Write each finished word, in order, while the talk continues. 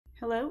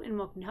Hello and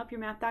welcome to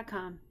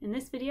helpyourmath.com. In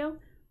this video,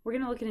 we're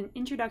going to look at an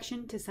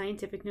introduction to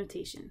scientific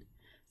notation.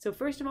 So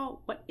first of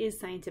all, what is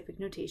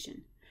scientific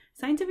notation?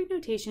 Scientific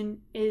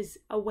notation is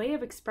a way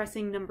of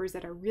expressing numbers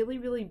that are really,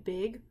 really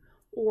big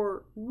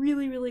or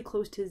really, really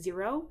close to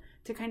zero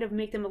to kind of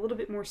make them a little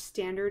bit more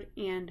standard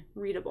and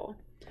readable.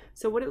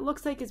 So what it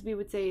looks like is we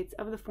would say it's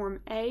of the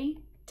form a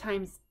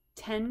times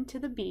 10 to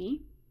the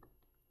b,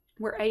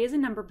 where a is a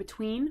number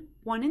between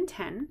 1 and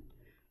 10,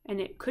 and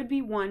it could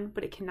be 1,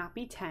 but it cannot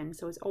be 10.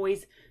 So it's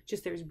always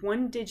just there's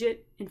one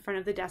digit in front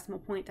of the decimal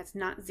point that's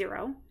not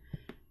 0.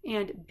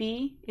 And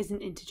b is an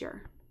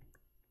integer.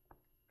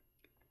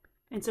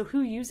 And so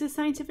who uses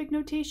scientific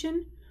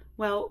notation?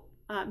 Well,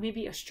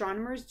 maybe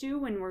astronomers do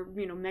when we're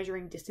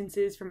measuring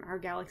distances from our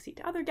galaxy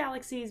to other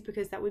galaxies,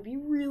 because that would be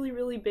really,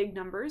 really big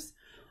numbers.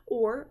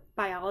 Or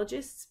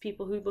biologists,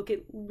 people who look at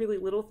really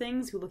little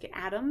things, who look at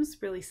atoms,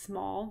 really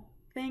small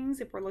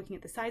things. If we're looking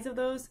at the size of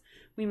those,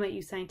 we might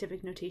use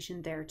scientific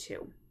notation there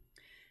too.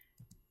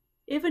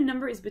 If a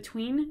number is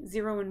between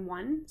 0 and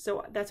 1,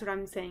 so that's what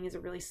I'm saying is a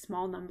really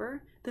small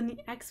number, then the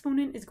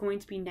exponent is going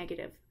to be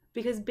negative.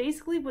 Because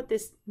basically what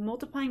this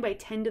multiplying by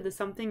 10 to the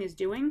something is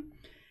doing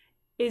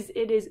is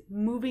it is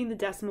moving the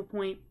decimal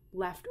point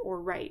left or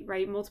right,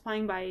 right?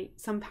 Multiplying by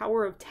some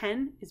power of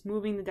 10 is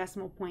moving the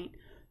decimal point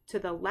to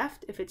the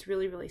left if it's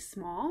really, really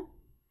small,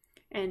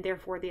 and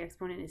therefore the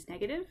exponent is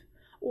negative.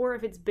 Or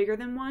if it's bigger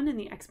than 1 and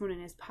the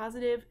exponent is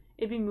positive,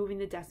 it'd be moving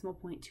the decimal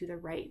point to the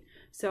right.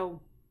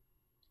 So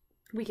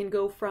we can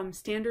go from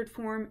standard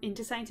form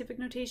into scientific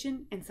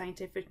notation and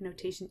scientific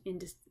notation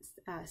into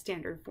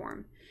standard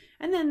form.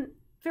 And then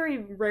very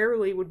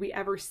rarely would we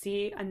ever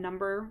see a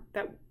number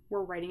that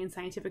we're writing in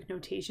scientific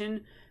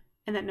notation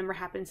and that number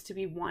happens to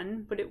be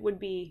 1, but it would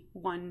be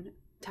 1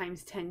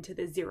 times 10 to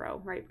the 0,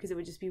 right? Because it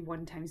would just be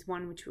 1 times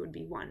 1, which would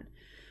be 1.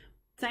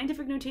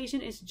 Scientific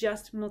notation is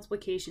just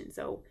multiplication,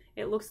 so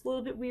it looks a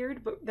little bit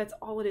weird, but that's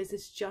all it is.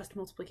 It's just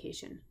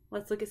multiplication.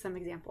 Let's look at some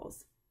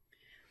examples.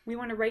 We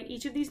want to write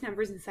each of these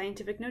numbers in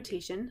scientific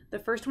notation. The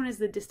first one is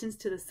the distance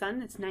to the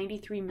sun. It's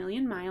 93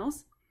 million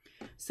miles.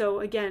 So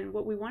again,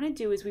 what we want to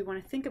do is we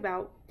want to think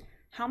about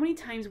how many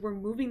times we're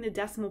moving the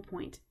decimal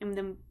point, and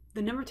then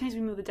the number of times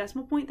we move the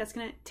decimal point, that's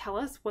going to tell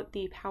us what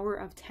the power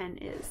of 10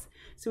 is.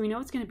 So we know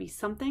it's going to be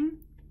something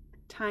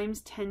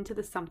times 10 to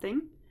the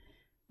something.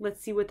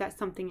 Let's see what that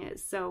something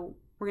is. So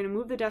we're going to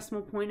move the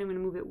decimal point. I'm going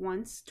to move it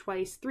once,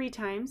 twice, 3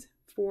 times,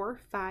 4,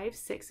 5,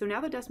 6. So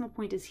now the decimal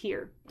point is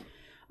here.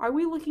 Are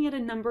we looking at a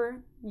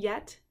number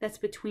yet that's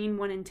between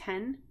 1 and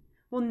 10?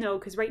 Well, no,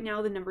 because right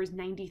now the number is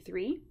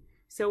 93.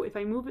 So if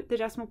I move the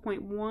decimal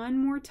point one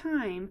more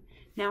time,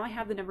 now I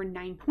have the number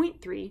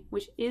 9.3,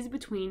 which is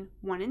between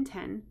 1 and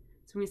 10.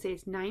 So I'm going to say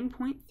it's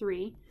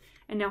 9.3.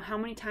 And now how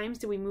many times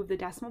do we move the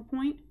decimal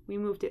point? We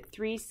moved it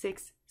 3,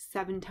 6,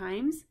 7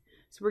 times.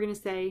 So we're going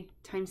to say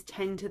times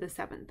 10 to the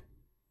 7th.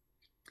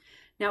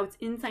 Now it's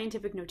in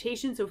scientific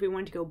notation, so if we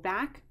wanted to go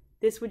back,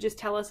 this would just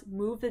tell us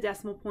move the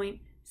decimal point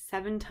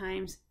 7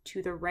 times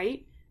to the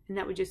right, and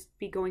that would just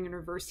be going in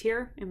reverse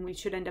here, and we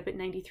should end up at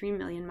 93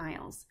 million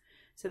miles.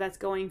 So that's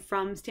going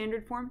from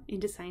standard form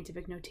into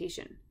scientific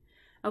notation.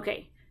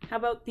 Okay, how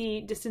about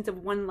the distance of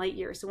 1 light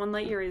year? So 1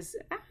 light year is,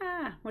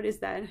 what is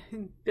that?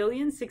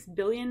 Billion? 6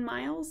 billion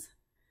miles?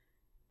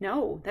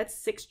 No, that's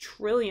 6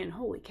 trillion.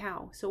 Holy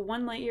cow. So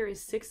 1 light year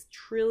is 6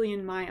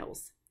 trillion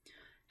miles.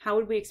 How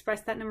would we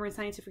express that number in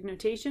scientific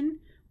notation?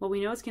 Well, we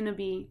know it's going to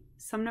be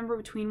some number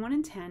between 1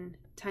 and 10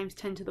 times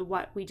 10 to the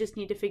what. We just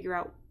need to figure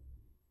out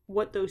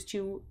what those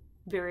two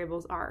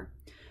variables are.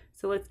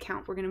 So let's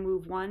count. We're going to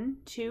move 1,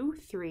 2,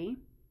 3,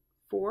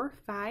 4,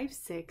 5,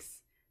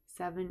 6,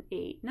 7,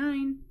 8,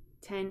 9,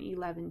 10,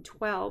 11,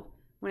 12.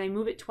 When I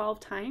move it 12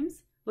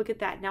 times, look at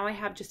that. Now I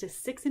have just a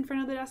 6 in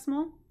front of the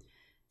decimal.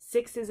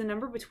 6 is a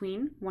number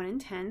between 1 and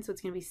 10, so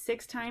it's going to be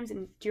 6 times.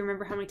 And do you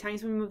remember how many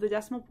times we moved the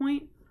decimal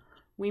point?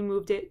 We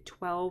moved it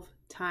 12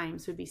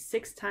 times. So it'd be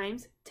 6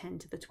 times 10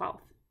 to the 12th.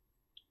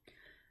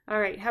 All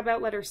right, how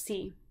about letter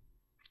C?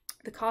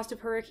 The cost of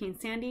Hurricane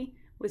Sandy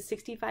was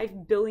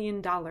 $65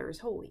 billion.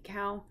 Holy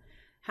cow.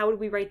 How would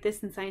we write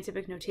this in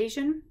scientific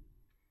notation?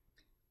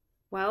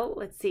 Well,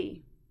 let's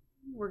see.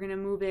 We're going to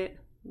move it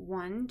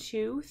 1,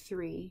 2,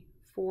 3,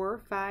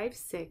 4, 5,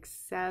 6,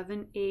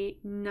 7, 8,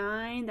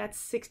 9. That's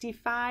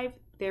 65.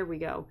 There we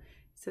go.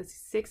 So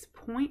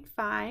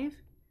 6.5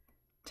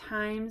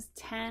 times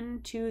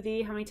 10 to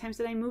the, how many times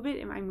did I move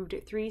it? I moved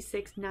it 3,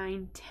 6,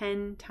 9,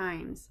 10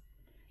 times.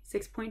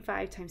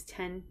 6.5 times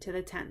 10 to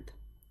the 10th.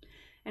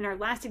 In our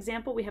last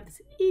example, we have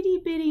this itty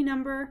bitty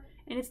number,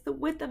 and it's the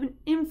width of an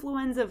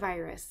influenza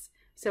virus.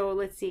 So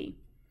let's see.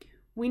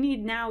 We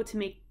need now to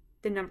make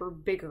the number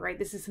bigger, right?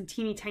 This is some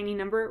teeny tiny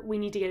number. We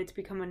need to get it to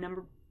become a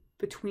number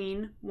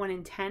between 1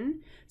 and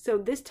 10. So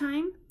this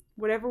time,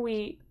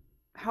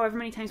 however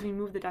many times we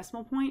move the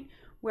decimal point,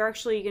 we're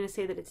actually going to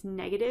say that it's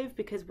negative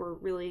because we're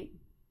really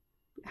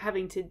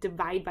having to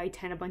divide by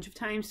 10 a bunch of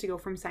times to go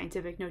from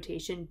scientific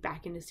notation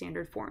back into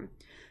standard form.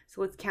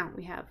 So let's count.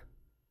 We have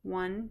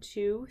 1,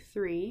 2,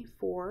 3,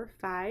 4,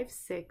 5,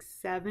 6,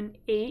 7,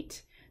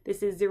 8.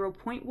 This is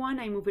 0.1.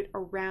 I move it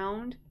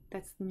around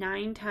That's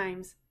 9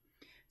 times.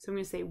 So I'm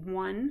going to say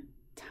 1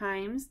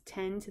 times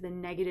 10 to the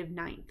negative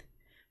 9th.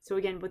 So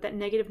again, what that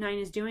negative 9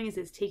 is doing is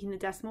it's taking the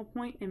decimal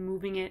point and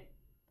moving it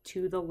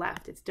to the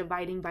left. It's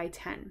dividing by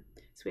 10.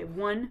 So we have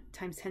 1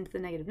 times 10 to the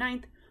negative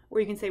 9th, or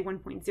you can say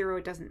 1.0,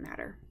 it doesn't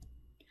matter.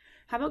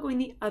 How about going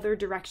the other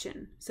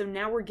direction? So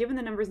now we're given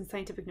the numbers in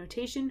scientific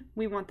notation,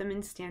 we want them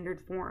in standard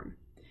form.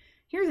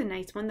 Here's a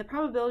nice one. The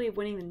probability of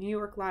winning the New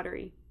York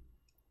lottery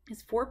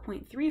is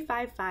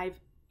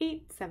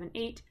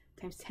 4.355878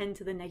 times 10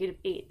 to the negative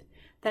 8th.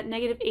 That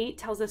negative 8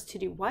 tells us to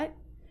do what?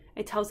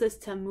 It tells us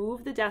to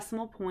move the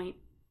decimal point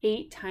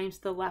 8 times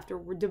to the left, or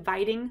we're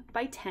dividing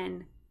by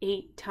 10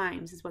 8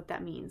 times is what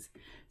that means.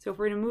 So if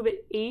we're going to move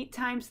it 8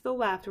 times to the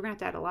left, we're going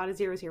to have to add a lot of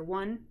zeros here.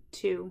 1,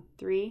 2,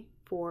 3,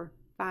 4,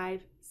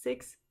 5,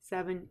 6,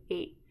 7,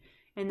 8.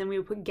 And then we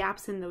would put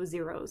gaps in those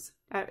zeros.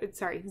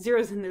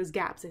 Zeros in those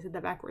gaps. I said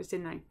that backwards,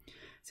 didn't I?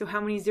 So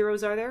how many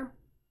zeros are there?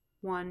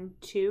 1,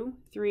 2,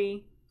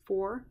 3,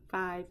 4,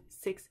 5,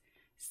 6,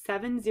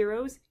 7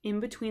 zeros in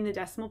between the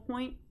decimal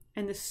point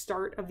and the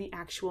start of the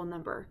actual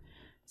number.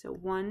 So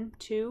 1,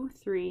 2,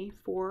 3,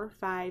 4,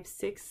 5,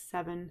 6,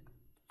 7,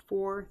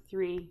 4,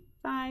 3,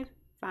 5,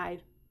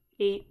 5,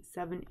 8,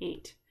 7,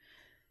 8.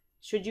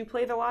 Should you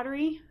play the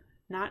lottery?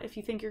 Not if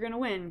you think you're going to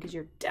win, because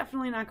you're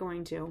definitely not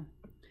going to.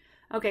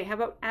 Okay, how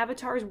about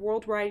Avatar's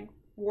worldwide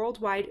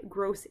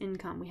gross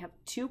income? We have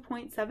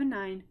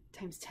 2.79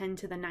 times 10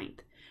 to the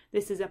 9th.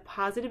 This is a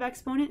positive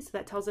exponent, so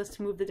that tells us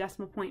to move the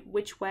decimal point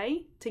which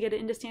way to get it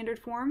into standard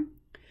form?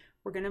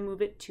 We're going to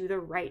move it to the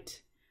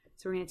right.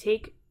 So we're going to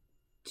take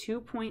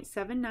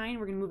 2.79,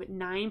 we're going to move it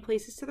 9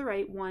 places to the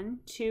right. 1,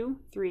 2,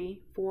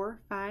 3,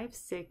 4, 5,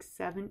 6,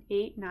 7,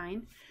 8,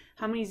 9.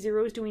 How many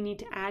zeros do we need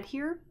to add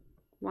here?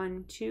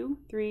 1, 2,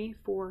 3,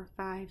 4,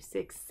 5,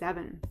 6,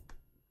 7.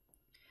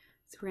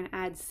 So we're going to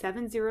add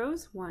 7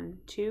 zeros. 1,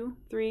 2,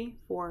 3,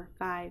 4,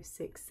 5,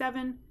 6,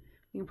 7.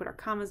 We can put our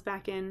commas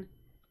back in,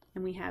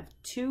 and we have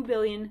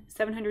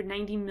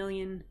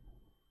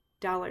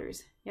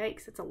 $2,790,000,000.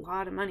 Yikes, that's a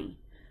lot of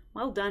money.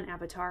 Well done,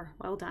 Avatar.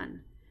 Well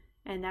done.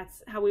 And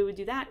that's how we would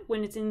do that.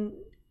 When it's in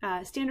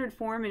standard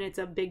form and it's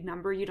a big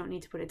number, you don't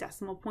need to put a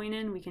decimal point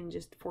in. We can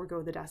just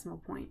forego the decimal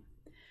point.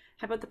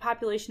 How about the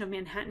population of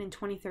Manhattan in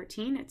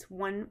 2013? It's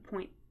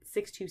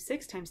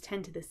 1.626 times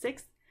 10 to the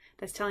 6th.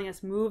 That's telling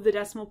us move the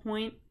decimal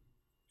point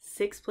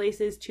 6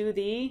 places to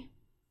the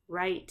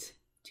right.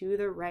 To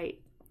the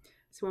right.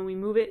 So when we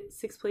move it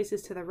 6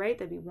 places to the right,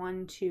 that'd be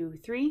 1, 2,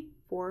 3,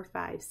 4,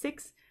 5,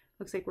 6.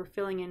 Looks like we're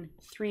filling in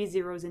 3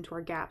 zeros into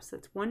our gaps. So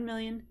that's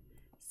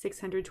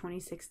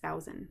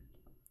 1,626,000.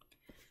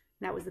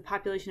 That was the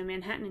population of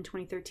Manhattan in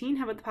 2013.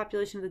 How about the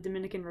population of the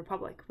Dominican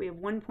Republic? We have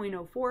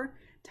 1.04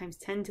 times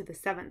 10 to the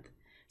 7th.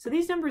 So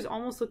these numbers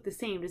almost look the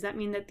same. Does that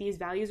mean that these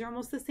values are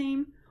almost the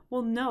same?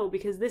 Well, no,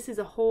 because this is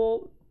a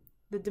whole,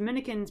 the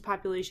Dominican's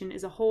population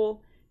is a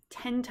whole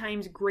 10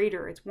 times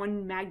greater. It's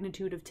one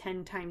magnitude of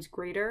 10 times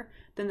greater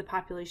than the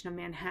population of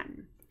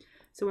Manhattan.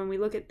 So when we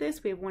look at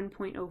this, we have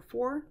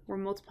 1.04. We're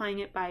multiplying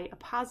it by a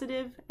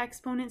positive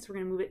exponent, so we're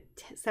going to move it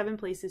 7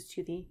 places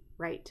to the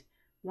right.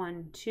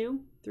 1,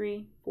 2,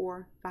 3,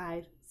 4,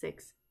 5,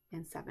 6,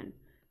 and 7.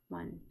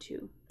 1,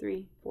 2,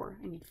 3, 4.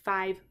 I need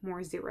 5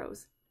 more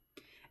zeros.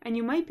 And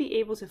you might be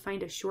able to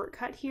find a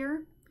shortcut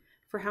here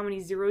for how many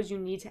zeros you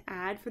need to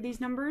add for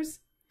these numbers.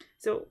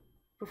 So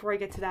before I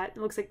get to that,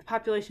 it looks like the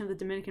population of the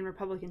Dominican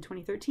Republic in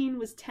 2013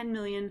 was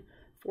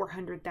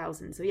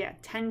 10,400,000. So yeah,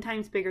 10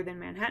 times bigger than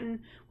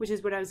Manhattan, which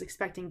is what I was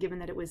expecting given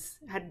that it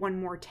had one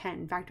more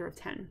 10, factor of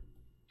 10.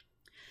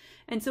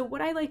 And so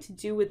what I like to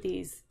do with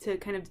these to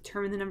kind of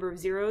determine the number of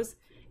zeros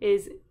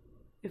is,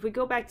 if we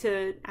go back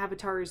to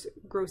Avatar's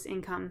gross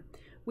income,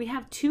 we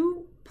have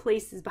 2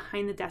 places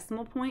behind the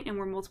decimal point and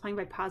we're multiplying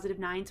by positive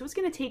 9. So it's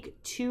going to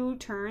take 2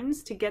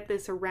 turns to get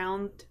this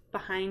around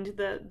behind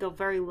the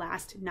very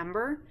last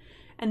number.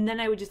 And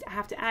then I would just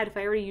have to add, if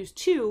I already used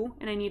 2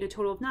 and I need a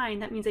total of 9,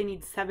 that means I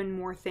need 7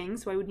 more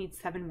things. So I would need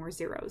 7 more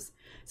zeros.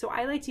 So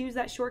I like to use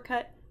that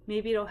shortcut.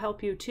 Maybe it'll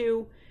help you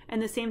too. And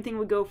the same thing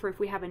would go for if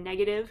we have a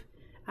negative.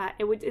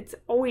 It's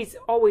always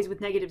with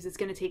negatives, it's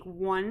going to take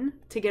 1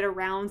 to get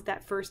around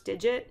that first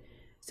digit.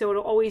 So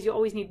you'll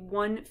always need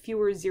 1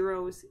 fewer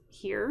zeros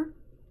here.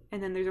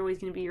 And then there's always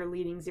going to be your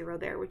leading 0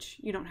 there, which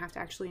you don't have to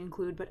actually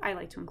include, but I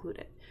like to include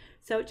it.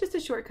 So just a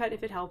shortcut,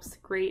 if it helps,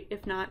 great.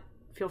 If not,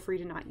 feel free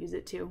to not use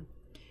it too.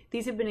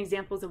 These have been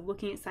examples of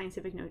looking at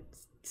scientific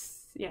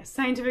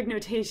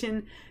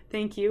notation.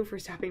 Thank you for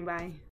stopping by.